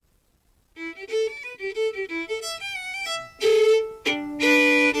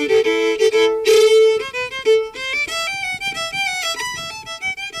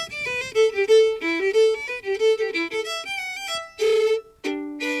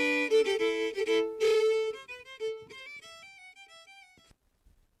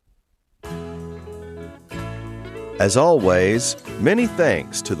As always, many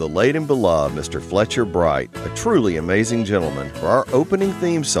thanks to the late and beloved Mr. Fletcher Bright, a truly amazing gentleman, for our opening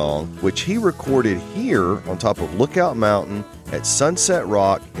theme song, which he recorded here on top of Lookout Mountain at Sunset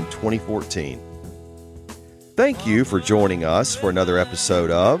Rock in 2014. Thank you for joining us for another episode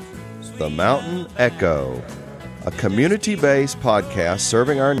of The Mountain Echo, a community-based podcast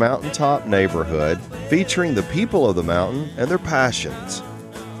serving our mountaintop neighborhood, featuring the people of the mountain and their passions.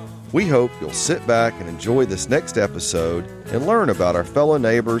 We hope you'll sit back and enjoy this next episode and learn about our fellow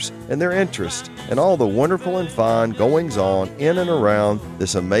neighbors and their interest and all the wonderful and fine goings-on in and around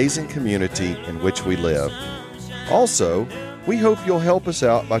this amazing community in which we live. Also, we hope you'll help us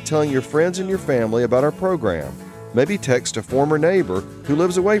out by telling your friends and your family about our program. Maybe text a former neighbor who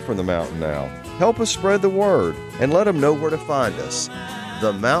lives away from the mountain now. Help us spread the word and let them know where to find us.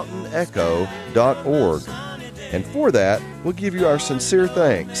 themountainecho.org. And for that, we'll give you our sincere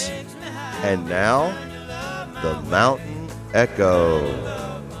thanks. And now, the Mountain Echo.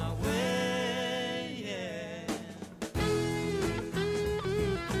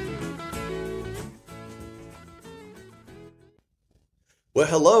 Well,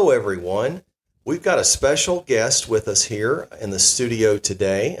 hello, everyone. We've got a special guest with us here in the studio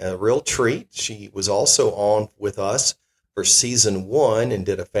today, a real treat. She was also on with us for season 1 and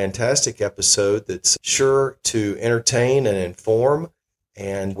did a fantastic episode that's sure to entertain and inform.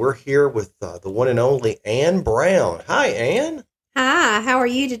 And we're here with the one and only Ann Brown. Hi, Ann. Hi, how are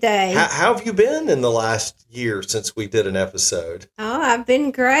you today? How have you been in the last year since we did an episode? Oh, I've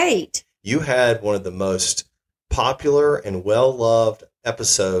been great. You had one of the most popular and well-loved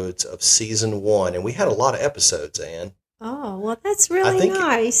episodes of season 1, and we had a lot of episodes, Ann. Oh, well, that's really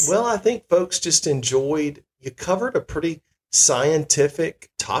nice. I think folks just enjoyed. You covered a pretty scientific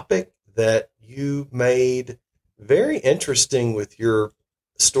topic that you made very interesting with your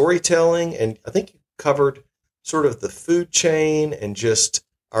storytelling, and I think you covered sort of the food chain and just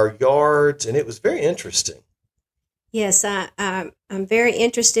our yards, and it was very interesting. Yes, I'm very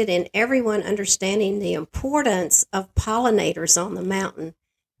interested in everyone understanding the importance of pollinators on the mountain.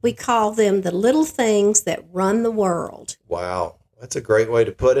 We call them the little things that run the world. Wow, that's a great way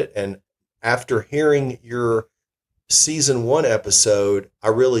to put it. And after hearing your season 1 episode, I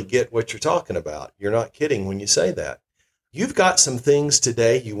really get what you're talking about. You're not kidding when you say that. You've got some things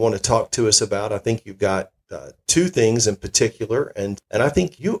today you want to talk to us about. I think you've got 2 things in particular, and I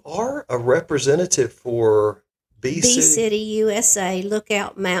think you are a representative for B-City, USA,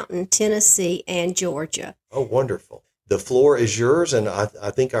 Lookout Mountain, Tennessee, and Georgia. Oh, wonderful. The floor is yours, and I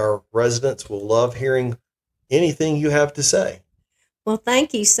think our residents will love hearing anything you have to say. Well,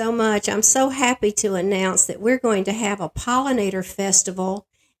 thank you so much. I'm so happy to announce that we're going to have a pollinator festival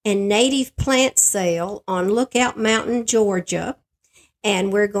and native plant sale on Lookout Mountain, Georgia.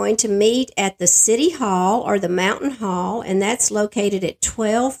 And we're going to meet at the City Hall or the Mountain Hall, and that's located at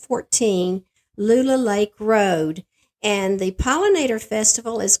 1214 Lula Lake Road. And the Pollinator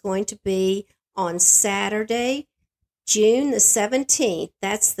Festival is going to be on Saturday, June the 17th.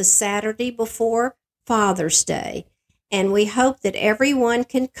 That's the Saturday before Father's Day. And we hope that everyone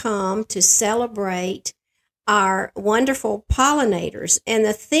can come to celebrate our wonderful pollinators. And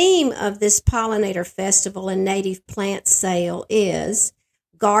the theme of this Pollinator Festival and Native Plant Sale is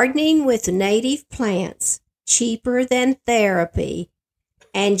Gardening with Native Plants, Cheaper Than Therapy.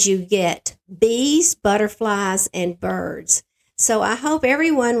 And you get bees, butterflies, and birds. So I hope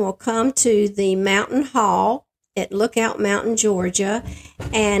everyone will come to the Mountain Hall at Lookout Mountain, Georgia,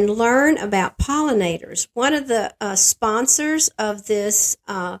 and learn about pollinators. One of the sponsors of this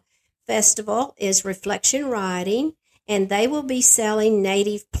festival is Reflection Writing, and they will be selling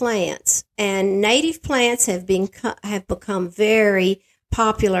native plants. And native plants have become very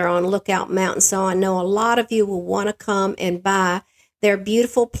popular on Lookout Mountain, so I know a lot of you will want to come and buy their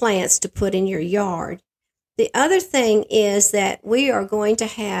beautiful plants to put in your yard. The other thing is that we are going to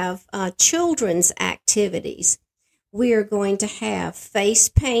have children's activities. We are going to have face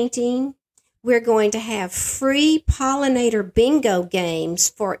painting. We're going to have free pollinator bingo games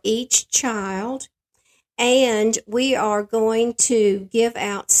for each child. And we are going to give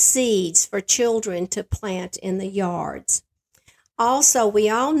out seeds for children to plant in the yards. Also, we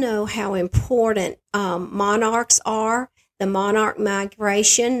all know how important monarchs are. The monarch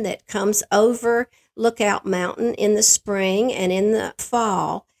migration that comes over Lookout Mountain in the spring and in the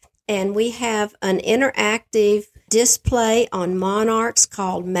fall. And we have an interactive display on monarchs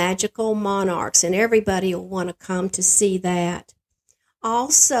called Magical Monarchs, and everybody will want to come to see that.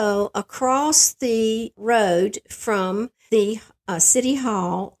 Also, across the road from the City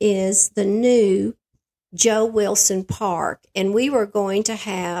Hall is the new Joe Wilson Park, and we were going to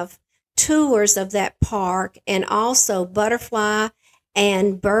have tours of that park and also butterfly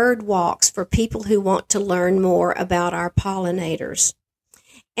and bird walks for people who want to learn more about our pollinators.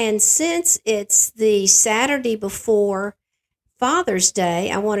 And since it's the Saturday before Father's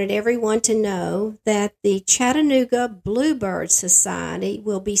Day, I wanted everyone to know that the Chattanooga Bluebird Society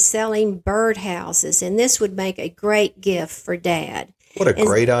will be selling birdhouses, and this would make a great gift for Dad. What a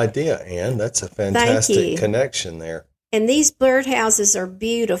great idea, Ann. That's a fantastic connection there. And these birdhouses are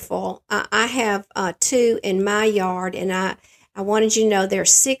beautiful. I have 2 in my yard, and I wanted you to know they're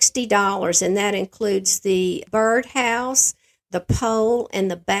 $60, and that includes the birdhouse, the pole,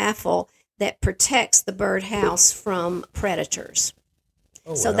 and the baffle that protects the birdhouse from predators.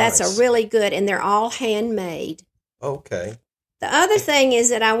 Oh, so nice. That's a really good, and they're all handmade. Okay. The other thing is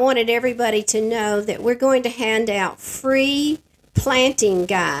that I wanted everybody to know that we're going to hand out free planting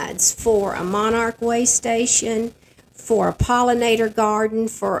guides for a monarch way station, for a pollinator garden,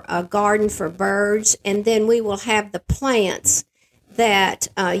 for a garden for birds, and then we will have the plants that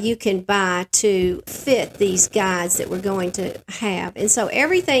you can buy to fit these guides that we're going to have. And so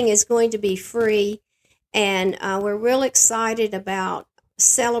everything is going to be free, and we're real excited about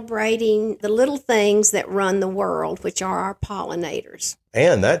celebrating the little things that run the world, which are our pollinators.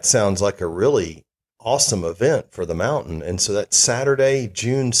 And that sounds like a really awesome event for the mountain. And so that's Saturday,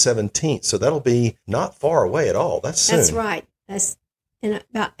 June 17th. So that'll be not far away at all. That's soon. That's right. That's in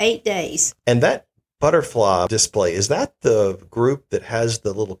about 8 days. And that butterfly display, is that the group that has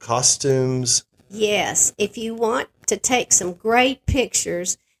the little costumes? Yes. If you want to take some great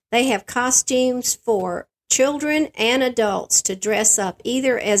pictures, they have costumes for children and adults to dress up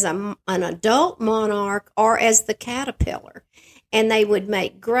either as an adult monarch or as the caterpillar. And they would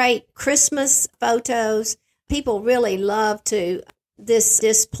make great Christmas photos. People really love this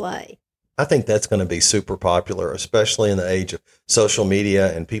display. I think that's going to be super popular, especially in the age of social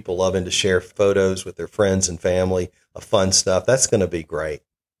media and people loving to share photos with their friends and family of fun stuff. That's going to be great.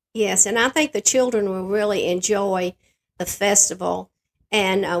 Yes, and I think the children will really enjoy the festival,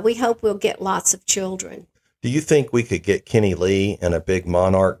 and we hope we'll get lots of children. Do you think we could get Kenny Lee in a big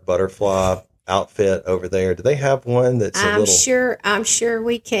monarch butterfly outfit over there? Do they have one that's I'm sure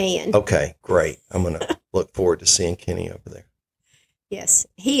we can. Okay, great. I'm going to look forward to seeing Kenny over there. Yes,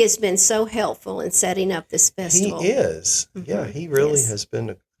 he has been so helpful in setting up this festival. He is. Mm-hmm. Yeah, he really has been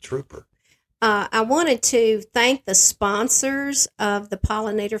a trooper. I wanted to thank the sponsors of the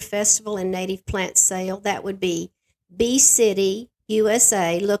Pollinator Festival and Native Plant Sale. That would be Bee City,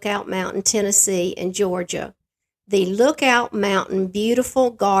 USA, Lookout Mountain, Tennessee, and Georgia, the Lookout Mountain Beautiful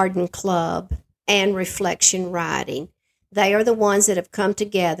Garden Club, and Reflection Riding. They are the ones that have come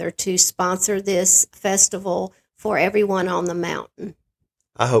together to sponsor this festival for everyone on the mountain.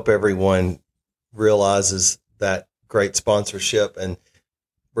 I hope everyone realizes that great sponsorship, and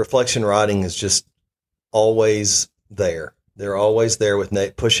Reflection Riding is just always there. They're always there with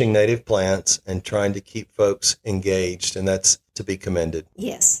pushing native plants and trying to keep folks engaged, and that's to be commended.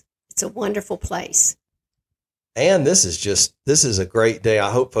 Yes, it's a wonderful place. And this is a great day.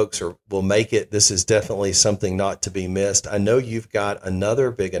 I hope folks will make it. This is definitely something not to be missed. I know you've got another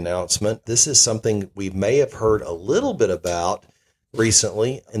big announcement. This is something we may have heard a little bit about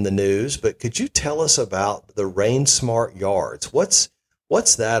recently in the news, but could you tell us about the Rain Smart Yards? What's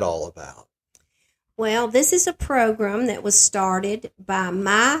that all about? Well, this is a program that was started by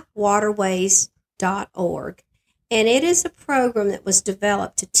mywaterways.org, and it is a program that was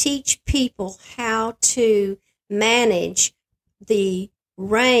developed to teach people how to manage the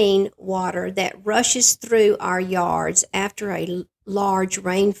rain water that rushes through our yards after a large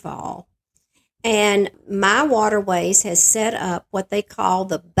rainfall. And My Waterways has set up what they call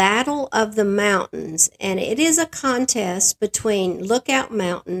the Battle of the Mountains, and it is a contest between Lookout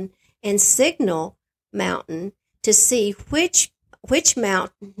Mountain and Signal Mountain to see which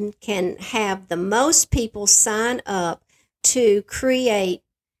mountain can have the most people sign up to create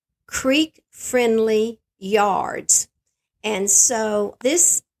creek-friendly yards. And so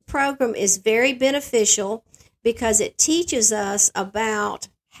this program is very beneficial because it teaches us about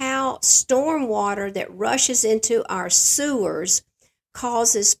how stormwater that rushes into our sewers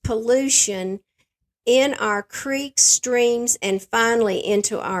causes pollution in our creeks, streams, and finally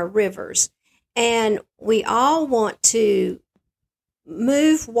into our rivers. And we all want to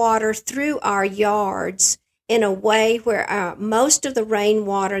move water through our yards in a way where most of the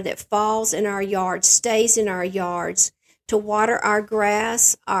rainwater that falls in our yards stays in our yards to water our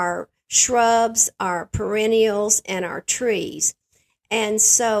grass, our shrubs, our perennials, and our trees. And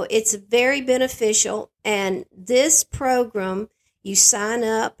so it's very beneficial. And this program, you sign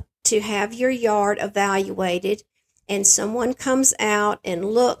up to have your yard evaluated, and someone comes out and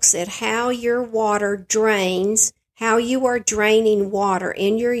looks at how your water drains, how you are draining water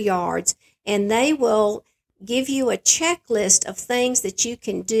in your yards, and they will give you a checklist of things that you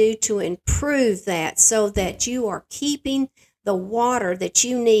can do to improve that so that you are keeping the water that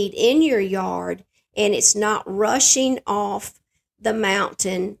you need in your yard and it's not rushing off the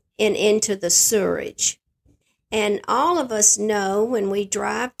mountain and into the sewerage. And all of us know when we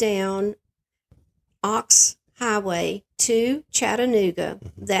drive down Ox Highway to Chattanooga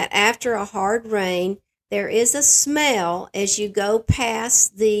that after a hard rain, there is a smell as you go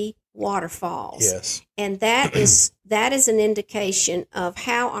past the waterfalls. Yes. And that is an indication of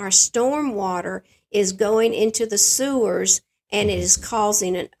how our storm water is going into the sewers, and it is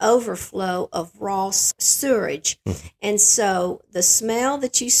causing an overflow of raw sewage. And so the smell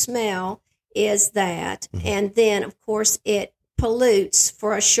that you smell is that. And then, of course, it pollutes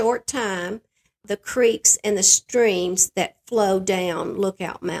for a short time the creeks and the streams that flow down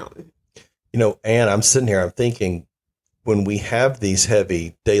Lookout Mountain. You know, Ann, I'm sitting here, I'm thinking, when we have these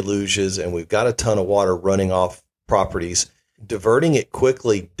heavy deluges and we've got a ton of water running off properties, diverting it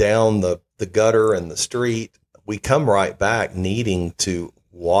quickly down the gutter and the street, we come right back needing to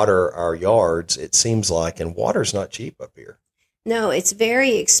water our yards, it seems like, and water's not cheap up here. No, it's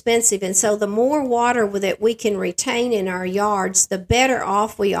very expensive. And so the more water that we can retain in our yards, the better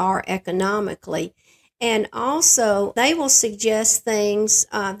off we are economically. And also, they will suggest things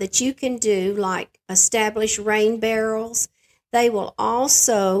that you can do, like establish rain barrels. They will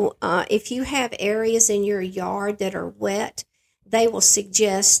also, if you have areas in your yard that are wet, they will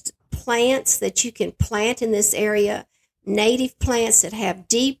suggest plants that you can plant in this area, native plants that have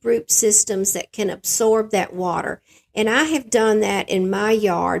deep root systems that can absorb that water. And I have done that in my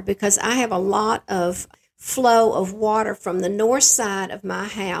yard because I have a lot of flow of water from the north side of my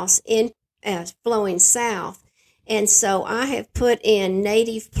house in flowing south. And so I have put in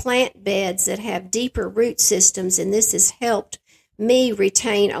native plant beds that have deeper root systems, and this has helped me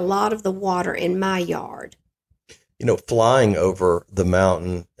retain a lot of the water in my yard. You know, flying over the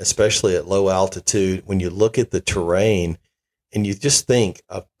mountain, especially at low altitude, when you look at the terrain and you just think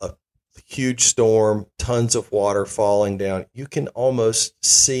of a huge storm, tons of water falling down, you can almost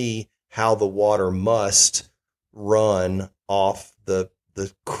see how the water must run off the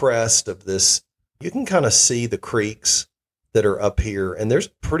crest of this. You can kind of see the creeks that are up here, and there's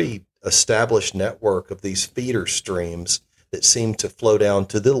a pretty established network of these feeder streams that seem to flow down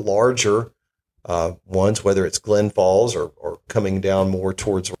to the larger ones, whether it's Glen Falls or coming down more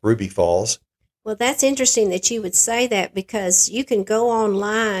towards Ruby Falls. Well, that's interesting that you would say that, because you can go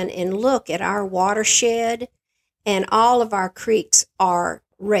online and look at our watershed, and all of our creeks are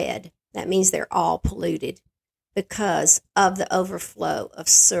red. That means they're all polluted because of the overflow of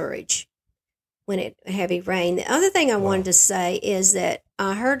sewage when it heavy rain. The other thing I wanted to say is that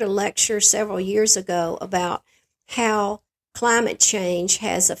I heard a lecture several years ago about how climate change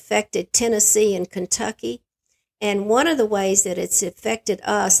has affected Tennessee and Kentucky. And one of the ways that it's affected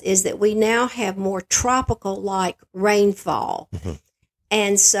us is that we now have more tropical-like rainfall.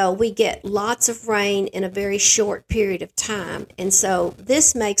 And so we get lots of rain in a very short period of time. And so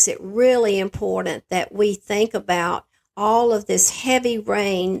this makes it really important that we think about all of this heavy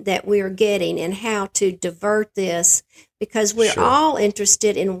rain that we're getting and how to divert this, because we're all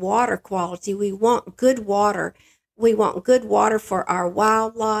interested in water quality. We want good water. We want good water for our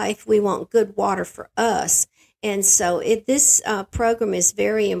wildlife. We want good water for us. And so this program is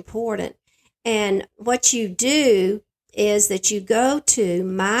very important. And what you do is that you go to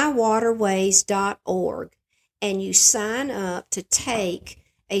mywaterways.org and you sign up to take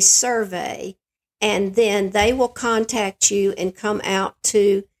a survey, and then they will contact you and come out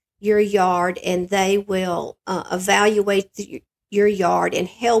to your yard, and they will evaluate your yard and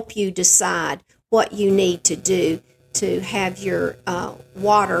help you decide what you need to do to have your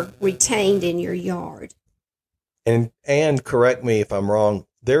water retained in your yard. And correct me if I'm wrong,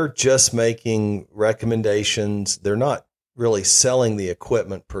 they're just making recommendations. They're not really selling the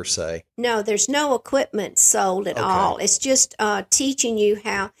equipment per se. No, there's no equipment sold at all. It's just teaching you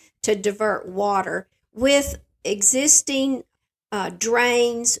how to divert water with existing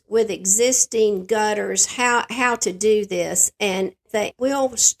drains, with existing gutters, how to do this. And they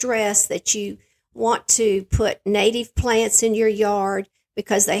will stress that you want to put native plants in your yard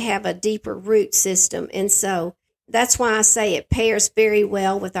because they have a deeper root system. And so that's why I say it pairs very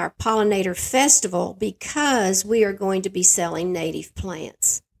well with our Pollinator Festival, because we are going to be selling native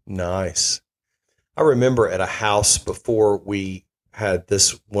plants. Nice. I remember at a house before we had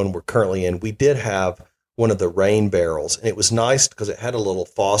this one we're currently in, we did have one of the rain barrels, and it was nice because it had a little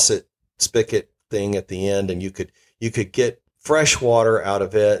faucet spigot thing at the end, and you could you could get fresh water out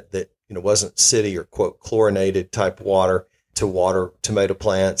of it that, wasn't city or quote chlorinated type water to water tomato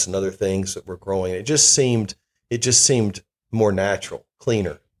plants and other things that were growing. It just seemed more natural,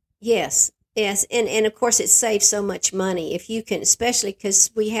 cleaner. Yes. Yes. And of course, it saves so much money if you can, especially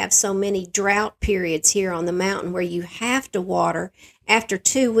because we have so many drought periods here on the mountain where you have to water after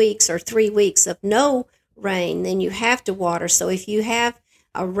 2 weeks or 3 weeks of no rain, then you have to water. So if you have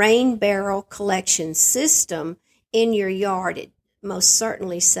a rain barrel collection system in your yard, it most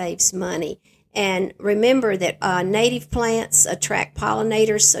certainly saves money. And remember that native plants attract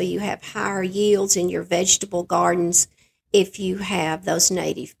pollinators, so you have higher yields in your vegetable gardens if you have those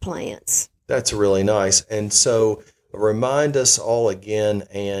native plants. That's really nice. And so remind us all again,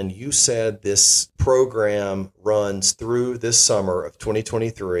 and you said this program runs through this summer of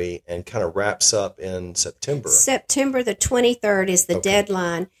 2023 and kind of wraps up in September. September the 23rd is the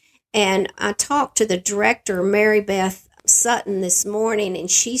deadline. And I talked to the director, Mary Beth Sutton, this morning,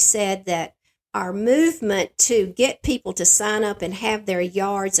 and she said that our movement to get people to sign up and have their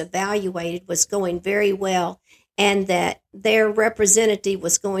yards evaluated was going very well, and that their representative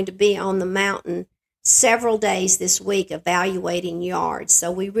was going to be on the mountain several days this week evaluating yards.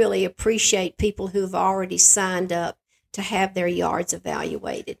 So we really appreciate people who've already signed up to have their yards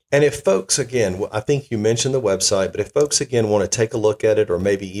evaluated. And if folks, again, I think you mentioned the website, but if folks, again, want to take a look at it or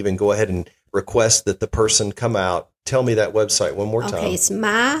maybe even go ahead and request that the person come out, tell me that website one more time. Okay, it's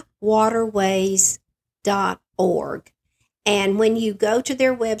mywaterways.org. And when you go to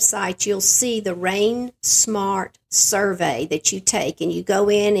their website, you'll see the Rain Smart survey that you take. And you go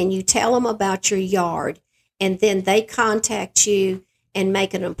in and you tell them about your yard. And then they contact you and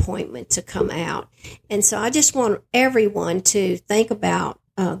make an appointment to come out. And so I just want everyone to think about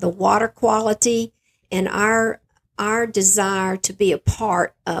the water quality and our desire to be a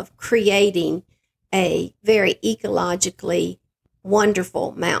part of creating a very ecologically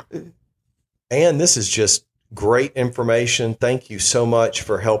wonderful mountain. And this is just great information. Thank you so much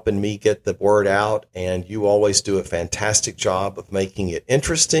for helping me get the word out. And you always do a fantastic job of making it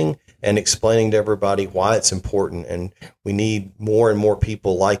interesting and explaining to everybody why it's important. And we need more and more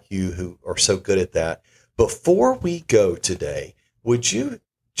people like you who are so good at that. Before we go today, would you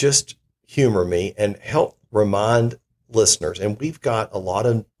just humor me and help remind listeners? And we've got a lot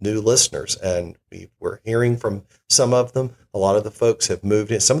of new listeners, and we're hearing from some of them. A lot of the folks have moved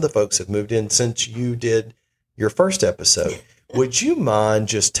in. Some of the folks have moved in since you did your first episode. Would you mind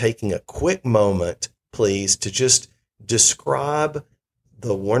just taking a quick moment, please, to just describe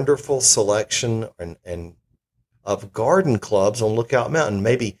the wonderful selection and of garden clubs on Lookout Mountain?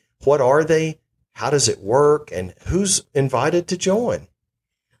 Maybe what are they? How does it work? And who's invited to join?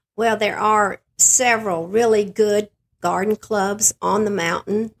 Well, there are several really good garden clubs on the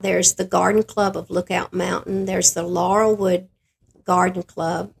mountain. There's the Garden Club of Lookout Mountain. There's the Laurelwood Garden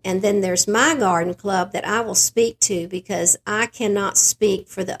Club. And then there's my garden club that I will speak to because I cannot speak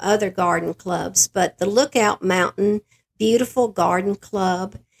for the other garden clubs. But the Lookout Mountain Beautiful Garden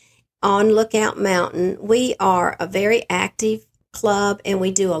Club on Lookout Mountain, we are a very active club and we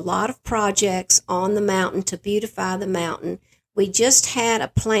do a lot of projects on the mountain to beautify the mountain. We just had a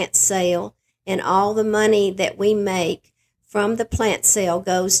plant sale, and all the money that we make from the plant sale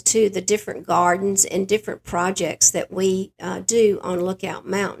goes to the different gardens and different projects that we do on Lookout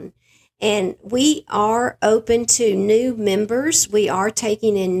Mountain. And we are open to new members. We are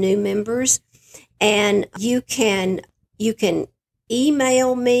taking in new members. And you can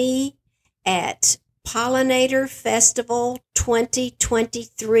email me at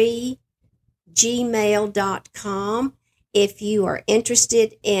pollinatorfestival2023gmail.com if you are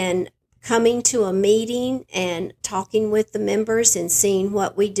interested in coming to a meeting and talking with the members and seeing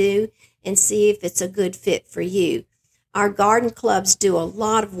what we do and see if it's a good fit for you. Our garden clubs do a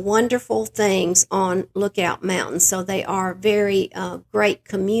lot of wonderful things on Lookout Mountain, so they are very great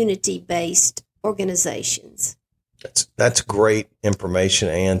community-based organizations. That's great information,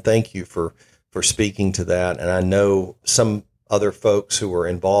 Ann. Thank you for speaking to that. And I know some other folks who are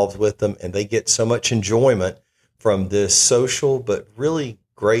involved with them, and they get so much enjoyment from this social but really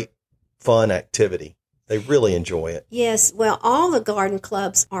great fun activity. They really enjoy it. Yes, well, all the garden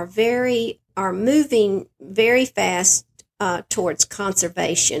clubs are moving very fast towards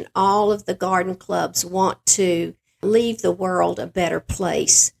conservation. All of the garden clubs want to leave the world a better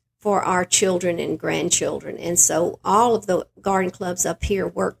place for our children and grandchildren. And so all of the garden clubs up here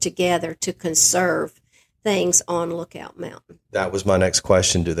work together to conserve things on Lookout Mountain. That was my next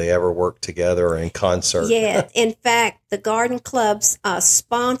question. Do they ever work together in concert? Yeah. In fact, the garden clubs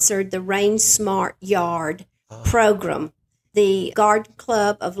sponsored the Rain Smart Yard program. the Garden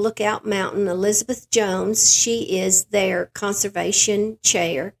Club of Lookout Mountain, Elizabeth Jones, she is their conservation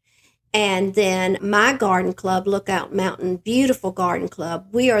chair. And then my garden club, Lookout Mountain, beautiful garden club,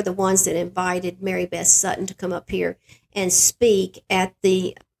 we are the ones that invited Mary Beth Sutton to come up here and speak at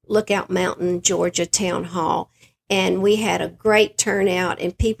the Lookout Mountain, Georgia Town Hall. And we had a great turnout,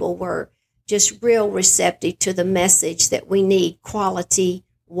 and people were just real receptive to the message that we need quality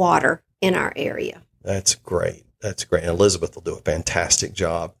water in our area. That's great. That's great. And Elizabeth will do a fantastic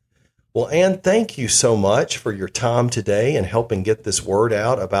job. Well, Ann, thank you so much for your time today and helping get this word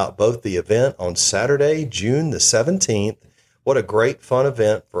out about both the event on Saturday, June the 17th. What a great, fun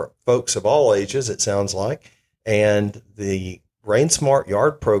event for folks of all ages, it sounds like. And the Rain Smart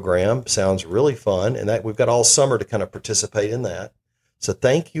Yard program sounds really fun, and that we've got all summer to kind of participate in that. So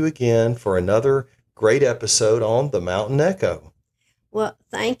thank you again for another great episode on the Mountain Echo. Well,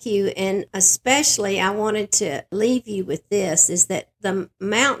 thank you. And especially I wanted to leave you with this, is that the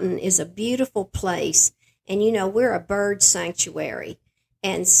mountain is a beautiful place. And, we're a bird sanctuary.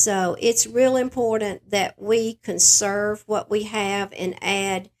 And so it's real important that we conserve what we have and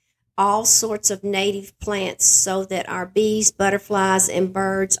add all sorts of native plants so that our bees, butterflies, and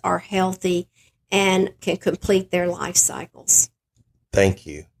birds are healthy and can complete their life cycles. Thank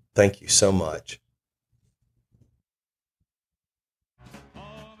you. Thank you so much.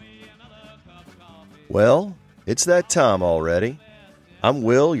 Well, it's that time already. I'm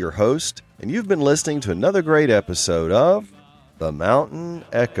Will, your host, and you've been listening to another great episode of The Mountain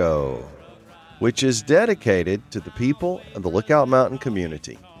Echo, which is dedicated to the people of the Lookout Mountain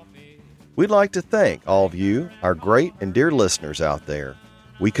community. We'd like to thank all of you, our great and dear listeners out there.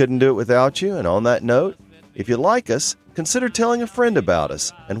 We couldn't do it without you, and on that note, if you like us, consider telling a friend about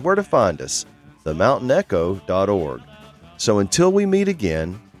us and where to find us, themountainecho.org. So until we meet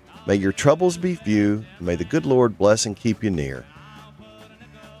again, may your troubles be few, and may the good Lord bless and keep you near.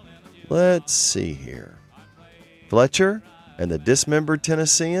 Let's see here. Fletcher and the Dismembered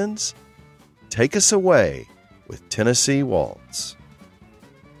Tennesseans, take us away with Tennessee Waltz.